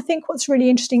 I think what's really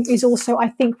interesting is also, I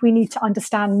think we need to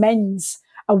understand men's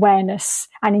awareness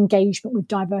and engagement with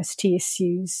diversity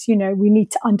issues. We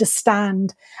need to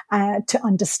understand how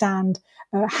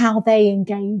they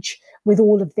engage with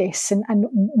all of this and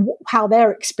how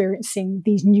they're experiencing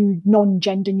these new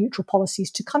non-gender neutral policies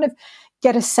to kind of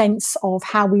get a sense of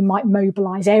how we might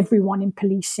mobilize everyone in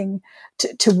policing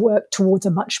to work towards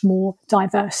a much more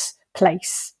diverse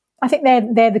place. I think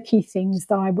they're the key things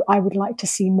that I would like to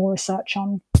see more research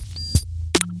on.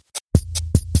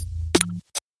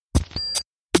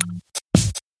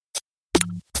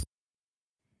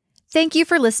 Thank you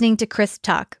for listening to Crisp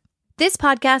Talk. This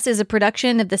podcast is a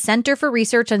production of the Center for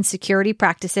Research on Security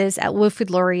Practices at Wilfrid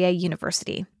Laurier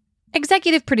University.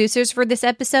 Executive producers for this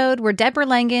episode were Deborah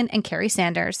Langen and Carrie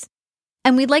Sanders.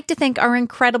 And we'd like to thank our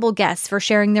incredible guests for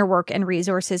sharing their work and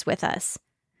resources with us.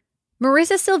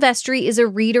 Marissa Silvestri is a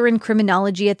reader in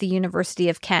criminology at the University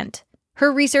of Kent.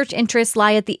 Her research interests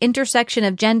lie at the intersection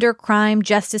of gender, crime,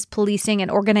 justice, policing, and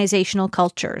organizational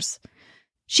cultures.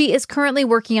 She is currently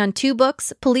working on 2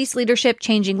 books, Police Leadership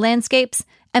Changing Landscapes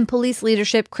and Police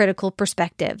Leadership Critical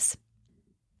Perspectives.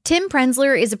 Tim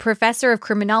Prenzler is a professor of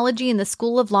criminology in the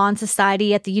School of Law and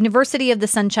Society at the University of the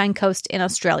Sunshine Coast in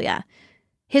Australia.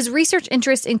 His research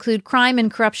interests include crime and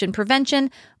corruption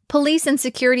prevention, police and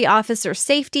security officer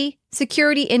safety,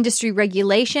 security industry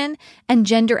regulation, and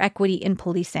gender equity in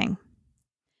policing.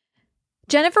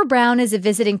 Jennifer Brown is a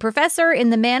visiting professor in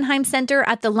the Mannheim Center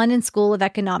at the London School of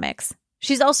Economics.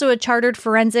 She's also a chartered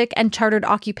forensic and chartered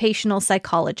occupational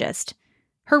psychologist.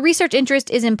 Her research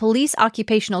interest is in police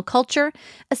occupational culture,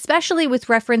 especially with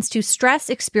reference to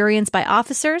stress experienced by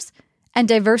officers and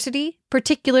diversity,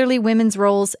 particularly women's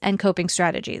roles and coping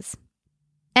strategies.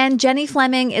 And Jenny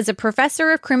Fleming is a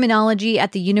professor of criminology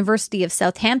at the University of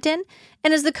Southampton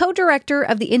and is the co-director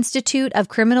of the Institute of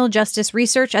Criminal Justice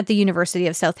Research at the University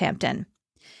of Southampton.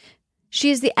 She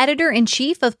is the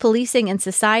editor-in-chief of Policing and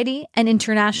Society, an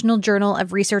international journal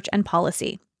of research and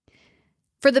policy.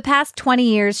 For the past 20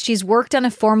 years, she's worked on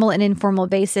a formal and informal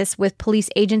basis with police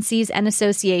agencies and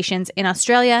associations in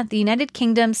Australia, the United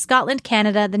Kingdom, Scotland,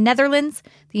 Canada, the Netherlands,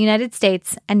 the United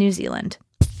States, and New Zealand.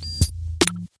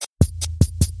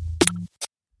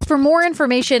 For more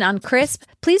information on CRISP,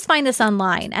 please find us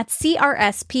online at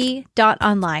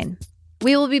crsp.online.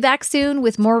 We will be back soon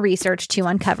with more research to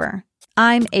uncover.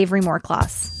 I'm Avery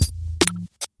Moorcloss.